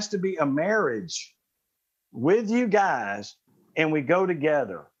be. It has to be a marriage with you guys, and we go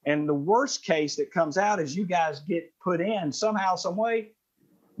together. And the worst case that comes out is you guys get put in somehow, some way.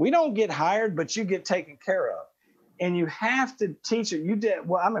 We don't get hired, but you get taken care of. And you have to teach it. You did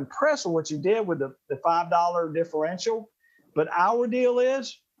well. I'm impressed with what you did with the $5 differential. But our deal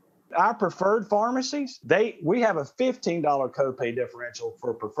is our preferred pharmacies, we have a $15 copay differential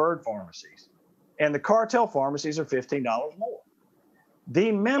for preferred pharmacies. And the cartel pharmacies are $15 more.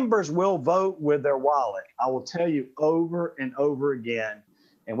 The members will vote with their wallet. I will tell you over and over again.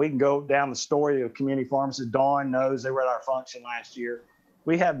 And we can go down the story of community pharmacists. Dawn knows, they were at our function last year.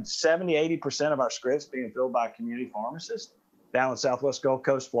 We have 70, 80% of our scripts being filled by community pharmacists down in Southwest Gulf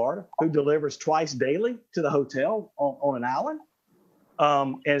Coast, Florida, who delivers twice daily to the hotel on an island,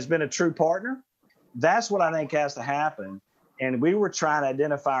 and has been a true partner. That's what I think has to happen. And we were trying to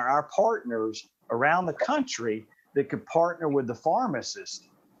identify our partners around the country that could partner with the pharmacists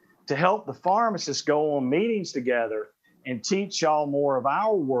to help the pharmacists go on meetings together and teach y'all more of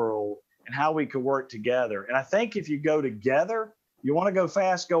our world and how we could work together. And I think if you go together, you want to go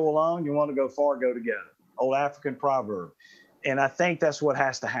fast, go alone. You want to go far, go together. Old African proverb. And I think that's what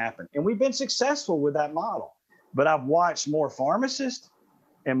has to happen. And we've been successful with that model. But I've watched more pharmacists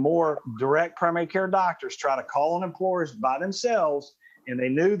and more direct primary care doctors try to call on employers by themselves, and they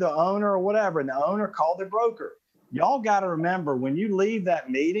knew the owner or whatever, and the owner called their broker. Y'all got to remember, when you leave that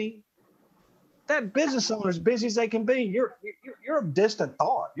meeting, that business owner, as busy as they can be, you're a distant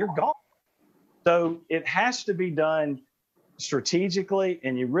thought. You're gone. So it has to be done strategically,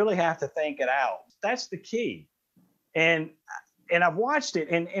 and you really have to think it out. That's the key. And I've watched it.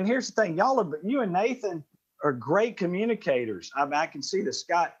 And here's the thing, you and Nathan are great communicators. I can see that,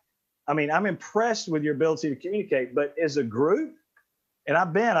 Scott. I'm impressed with your ability to communicate, but as a group, and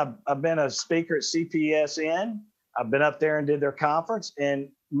I've been a speaker at CPSN. I've been up there and did their conference, and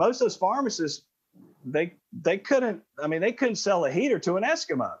most of those pharmacists, they couldn't sell a heater to an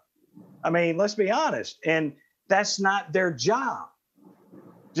Eskimo. Let's be honest. And that's not their job.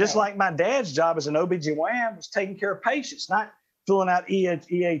 Just like my dad's job as an OBGYN was taking care of patients, not filling out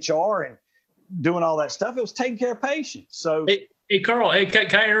EHR and doing all that stuff. It was taking care of patients. So, hey Carl,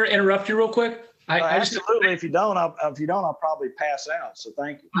 can I interrupt you real quick? Absolutely. If you don't, I'll probably pass out. So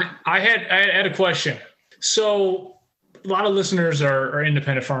thank you. I had a question. So a lot of listeners are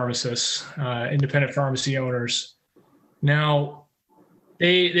independent pharmacists, independent pharmacy owners. Now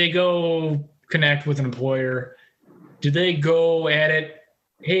they go connect with an employer. Do they go at it,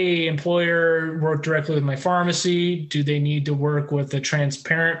 hey, employer, work directly with my pharmacy? Do they need to work with a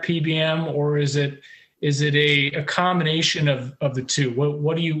transparent PBM, or is it a combination of the two?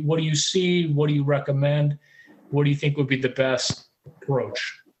 What do you see? What do you recommend? What do you think would be the best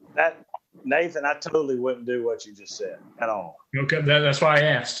approach? Nathan, I totally wouldn't do what you just said at all. Okay, that's why I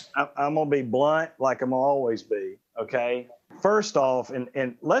asked. I'm gonna be blunt, like I'm gonna always be. Okay. First off,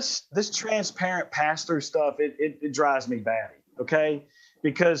 and this transparent pass-through stuff, it drives me batty. Okay,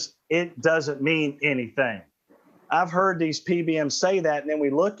 because it doesn't mean anything. I've heard these PBMs say that, and then we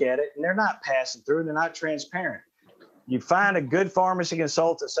look at it, and they're not passing through. They're not transparent. You find a good pharmacy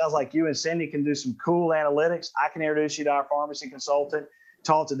consultant. Sounds like you and Cindy can do some cool analytics. I can introduce you to our pharmacy consultant,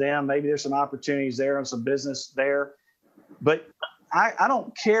 talk to them. Maybe there's some opportunities there and some business there. But I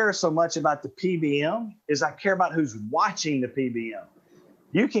don't care so much about the PBM as I care about who's watching the PBM.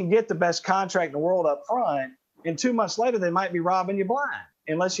 You can get the best contract in the world up front, and 2 months later, they might be robbing you blind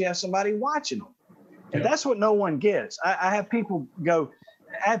unless you have somebody watching them. And that's what no one gets. I have people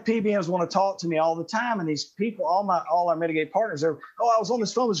PBMs want to talk to me all the time. And these people, all our Mitigate partners, I was on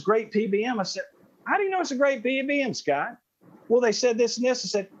this phone with this great PBM. I said, how do you know it's a great PBM, Scott? Well, they said this and this. I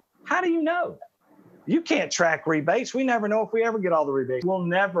said, how do you know? You can't track rebates. We never know if we ever get all the rebates. We'll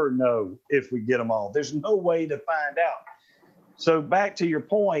never know if we get them all. There's no way to find out. So back to your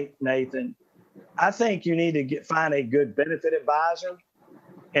point, Nathan, I think you need to find a good benefit advisor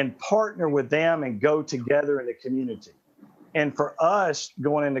and partner with them and go together in the community. And for us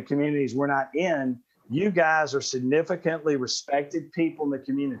going into communities we're not in, you guys are significantly respected people in the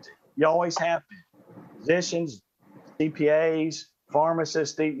community. You always have been. Physicians, CPAs,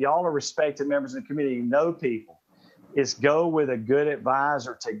 pharmacists, y'all are respected members of the community. You know people. It's go with a good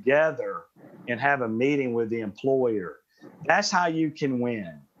advisor together and have a meeting with the employer. That's how you can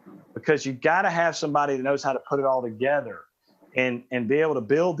win, because you got to have somebody that knows how to put it all together and be able to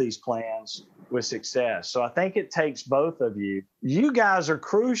build these plans with success. So I think it takes both of you. You guys are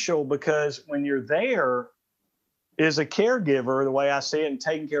crucial because when you're there as a caregiver, the way I see it, and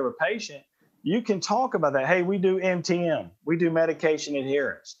taking care of a patient, you can talk about that. Hey, we do MTM, we do medication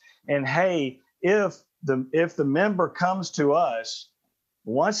adherence. And hey, if the member comes to us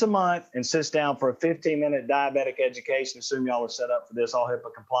once a month and sits down for a 15-minute diabetic education, assume y'all are set up for this, all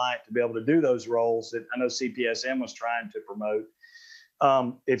HIPAA compliant to be able to do those roles that I know CPSM was trying to promote.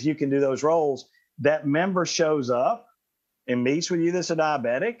 If you can do those roles, that member shows up and meets with you that's a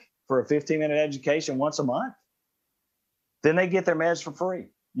diabetic for a 15-minute education once a month, then they get their meds for free.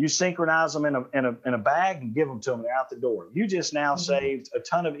 You synchronize them in a bag and give them to them. They're out the door. You just now saved a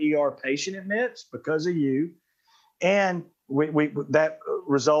ton of ER patient admits because of you. And we that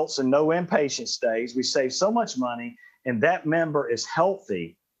results in no inpatient stays. We save so much money, and that member is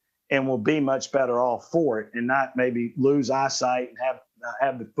healthy and will be much better off for it, and not maybe lose eyesight and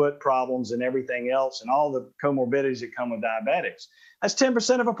have the foot problems and everything else and all the comorbidities that come with diabetics. That's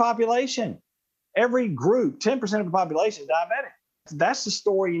 10% of a population. Every group, 10% of the population is diabetic. That's the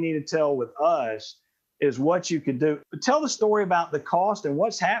story you need to tell with us, is what you could do. But tell the story about the cost and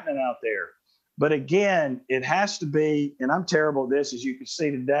what's happening out there. But again, it has to be, and I'm terrible at this, as you can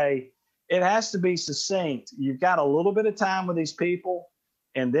see today, it has to be succinct. You've got a little bit of time with these people,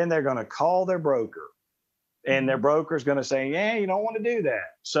 and then they're going to call their broker. And their broker is going to say, yeah, you don't want to do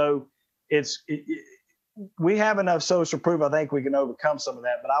that. So we have enough social proof. I think we can overcome some of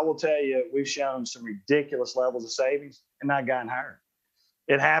that. But I will tell you, we've shown some ridiculous levels of savings and not gotten hired.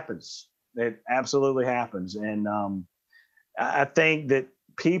 It happens. It absolutely happens. And I think that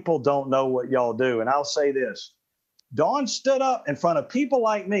people don't know what y'all do. And I'll say this. Dawn stood up in front of people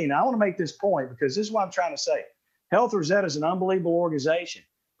like me. Now, I want to make this point because this is what I'm trying to say. Health Rosetta is an unbelievable organization,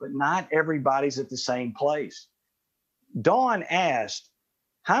 but not everybody's at the same place. Dawn asked,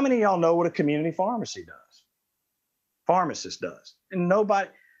 how many of y'all know what a community pharmacy does? Pharmacist does. And nobody,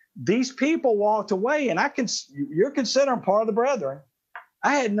 these people walked away, and you're considered part of the brethren.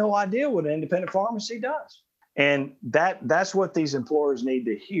 I had no idea what an independent pharmacy does. And that's what these employers need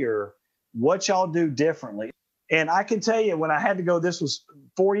to hear, what y'all do differently. And I can tell you, when I had to go, this was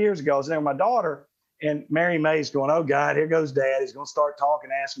 4 years ago, I was there with my daughter, and Mary May's going, oh God, here goes Dad. He's going to start talking,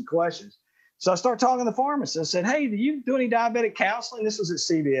 asking questions. So I start talking to the pharmacist. I said, hey, do you do any diabetic counseling? This was at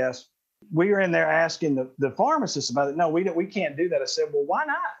CVS. We were in there asking the pharmacist about it. No, we can't do that. I said, well, why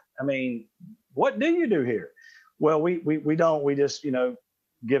not? I mean, what do you do here? Well, we don't. We just,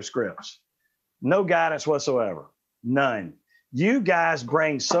 give scripts. No guidance whatsoever. None. You guys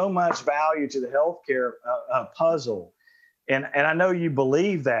bring so much value to the healthcare puzzle. And I know you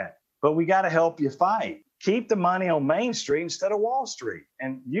believe that, but we got to help you fight. Keep the money on Main Street instead of Wall Street.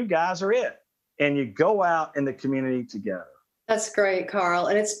 And you guys are it. And you go out in the community together. That's great, Carl.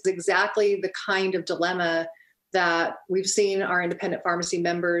 And it's exactly the kind of dilemma that we've seen our independent pharmacy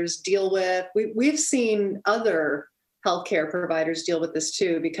members deal with. We've seen other healthcare providers deal with this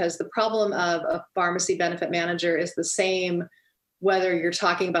too, because the problem of a pharmacy benefit manager is the same whether you're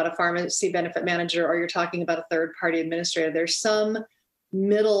talking about a pharmacy benefit manager or you're talking about a third-party administrator. There's some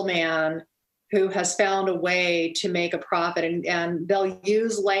middleman who has found a way to make a profit, and they'll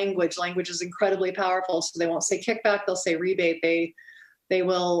use language. Language is incredibly powerful, so they won't say kickback, they'll say rebate. They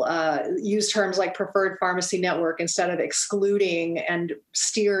will use terms like preferred pharmacy network instead of excluding and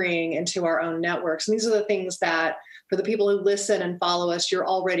steering into our own networks. And these are the things that, for the people who listen and follow us, you're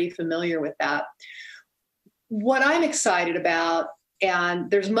already familiar with that. What I'm excited about, and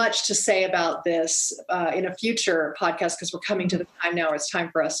there's much to say about this in a future podcast because we're coming to the time now where it's time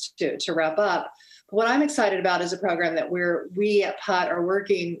for us to wrap up. But what I'm excited about is a program that we at PUT are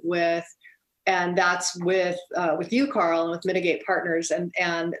working with, and that's with you, Carl, and with Mitigate Partners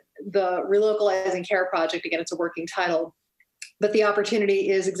and the Relocalizing Care Project. Again, it's a working title, but the opportunity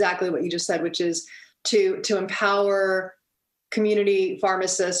is exactly what you just said, which is to empower community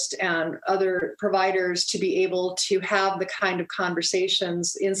pharmacists and other providers to be able to have the kind of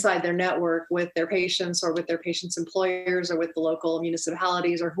conversations inside their network with their patients or with their patients' employers or with the local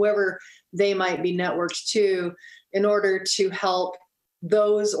municipalities or whoever they might be networked to, in order to help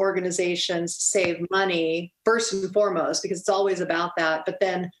those organizations save money first and foremost, because it's always about that, but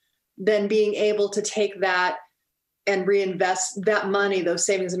then being able to take that and reinvest that money, those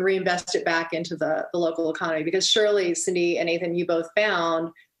savings, and reinvest it back into the local economy. Because surely, Cindy and Nathan, you both found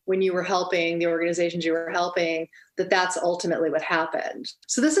when you were helping the organizations you were helping, that's ultimately what happened.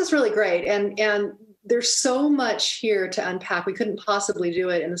 So this is really great. And there's so much here to unpack. We couldn't possibly do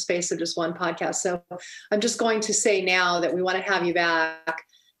it in the space of just one podcast. So I'm just going to say now that we want to have you back,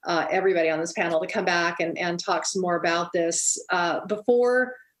 everybody on this panel, to come back and talk some more about this.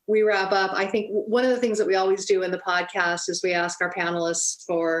 Before we wrap up, I think one of the things that we always do in the podcast is we ask our panelists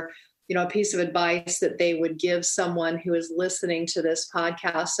for, a piece of advice that they would give someone who is listening to this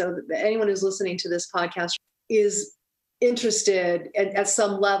podcast. So that anyone who's listening to this podcast is interested at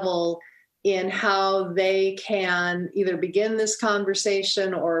some level in how they can either begin this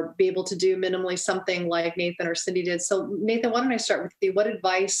conversation or be able to do minimally something like Nathan or Cindy did. So Nathan, why don't I start with you? What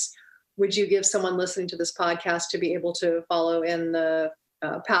advice would you give someone listening to this podcast to be able to follow in the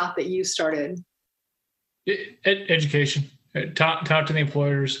path that you started? Education. Talk to the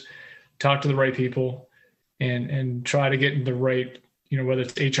employers, talk to the right people, and try to get in the right, whether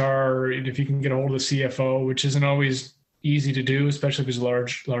it's HR or if you can get a hold of the CFO, which isn't always easy to do, especially if it's a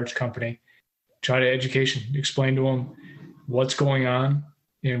large company. Try to explain to them what's going on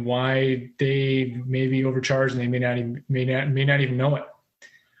and why they may be overcharged and they may not even know it.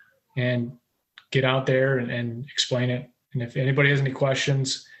 And get out there and explain it. And if anybody has any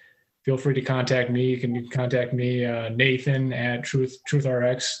questions, feel free to contact me. You can contact me, Nathan at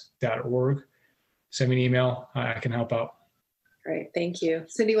truthrx.org. Send me an email. I can help out. Great. Thank you.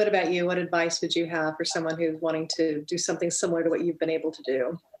 Cindy, what about you? What advice would you have for someone who's wanting to do something similar to what you've been able to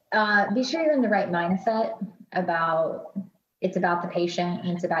do? Be sure you're in the right mindset it's about the patient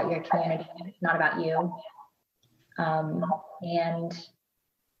and it's about your community, not about you. And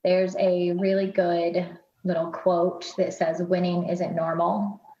there's a really good little quote that says winning isn't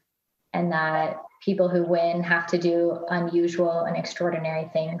normal, and that people who win have to do unusual and extraordinary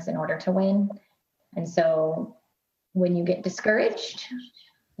things in order to win. And so when you get discouraged,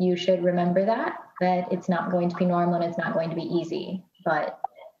 you should remember that it's not going to be normal and it's not going to be easy, but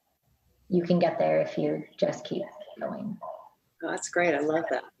you can get there if you just keep going. Oh, that's great. I love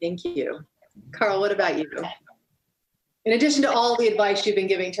that. Thank you. Carl, what about you? In addition to all the advice you've been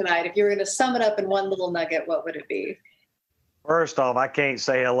giving tonight, if you were going to sum it up in one little nugget, what would it be? First off, I can't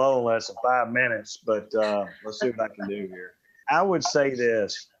say hello in less than 5 minutes, but let's see what I can do here. I would say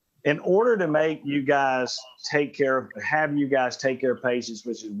this. In order to make you guys have you guys take care of patients,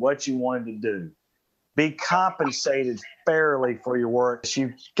 which is what you wanted to do, be compensated fairly for your work.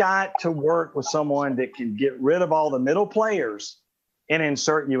 You've got to work with someone that can get rid of all the middle players and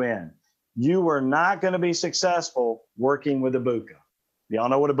insert you in. You are not going to be successful working with a BUCA. Y'all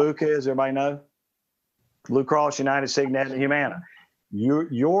know what a BUCA is? Everybody know? Blue Cross, United, Cigna, and Humana.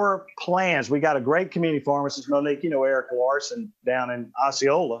 Your plans, we got a great community pharmacist, Monique, Eric Larson down in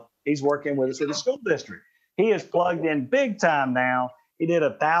Osceola. He's working with us with the school district. He is plugged in big time now. He did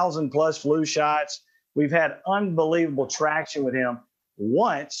 1,000+ flu shots. We've had unbelievable traction with him.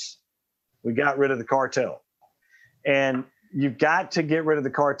 Once we got rid of the cartel. And you've got to get rid of the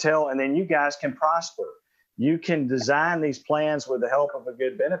cartel, and then you guys can prosper. You can design these plans with the help of a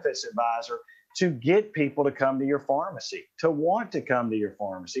good benefits advisor to get people to come to your pharmacy, to want to come to your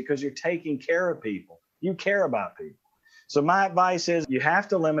pharmacy because you're taking care of people. You care about people. So my advice is you have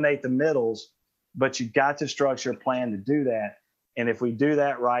to eliminate the middles, but you've got to structure a plan to do that. And if we do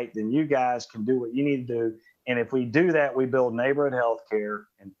that right, then you guys can do what you need to do. And if we do that, we build neighborhood health care,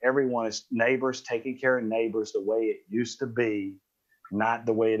 and everyone is neighbors taking care of neighbors the way it used to be, not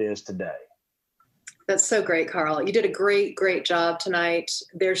the way it is today. That's so great, Carl. You did a great, great job tonight.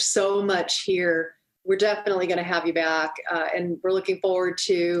 There's so much here. We're definitely going to have you back. And we're looking forward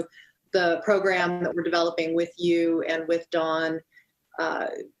to the program that we're developing with you and with Dawn.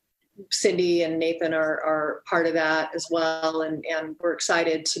 Cindy and Nathan are part of that as well. And we're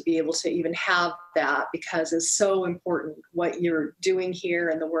excited to be able to even have that because it's so important what you're doing here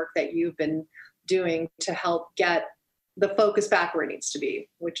and the work that you've been doing to help get the focus back where it needs to be,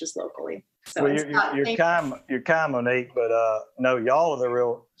 which is locally. So well, you're kind, Monique, but no, y'all are the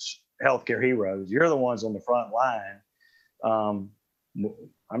real healthcare heroes. You're the ones on the front line.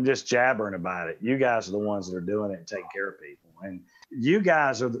 I'm just jabbering about it. You guys are the ones that are doing it and taking care of people. And you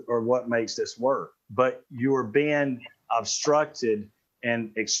guys are what makes this work. But you are being obstructed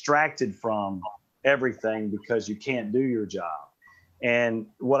and extracted from everything because you can't do your job. And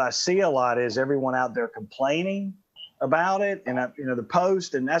what I see a lot is everyone out there complaining about it and the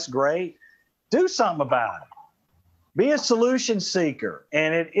post, and that's great. Do something about it. Be a solution seeker,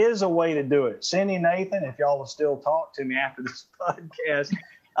 and it is a way to do it. Cindy, Nathan, if y'all will still talk to me after this podcast,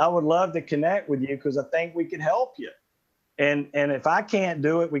 I would love to connect with you because I think we could help you. And if I can't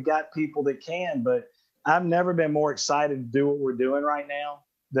do it, we got people that can, but I've never been more excited to do what we're doing right now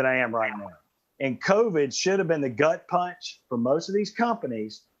than I am right now. And COVID should have been the gut punch for most of these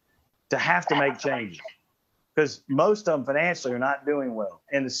companies to have to make changes because most of them financially are not doing well.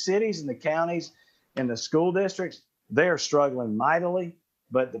 And the cities and the counties and the school districts, they are struggling mightily,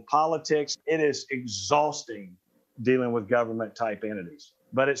 but the politics, it is exhausting dealing with government type entities.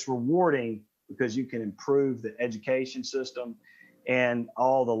 but it's rewarding because you can improve the education system and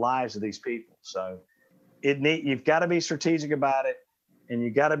all the lives of these people. So you've got to be strategic about it, and you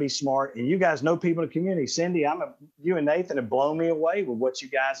got to be smart. And you guys know people in the community. Cindy, you and Nathan have blown me away with what you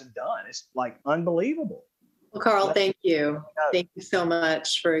guys have done. It's like unbelievable. Well, Carl, thank you. Thank you so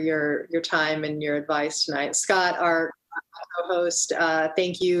much for your time and your advice tonight. Scott, our co-host,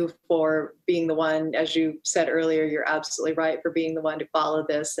 thank you for being the one, as you said earlier, you're absolutely right, for being the one to follow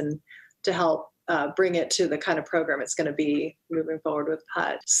this and to help bring it to the kind of program it's going to be moving forward with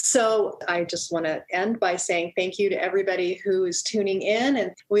PUT. So I just want to end by saying thank you to everybody who is tuning in,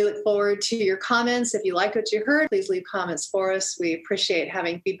 and we look forward to your comments. If you like what you heard, please leave comments for us. We appreciate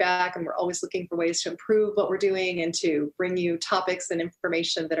having feedback, and we're always looking for ways to improve what we're doing and to bring you topics and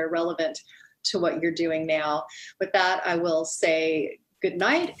information that are relevant to what you're doing now. With that, I will say good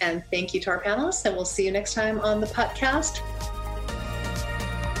night and thank you to our panelists, and we'll see you next time on the PUTcast.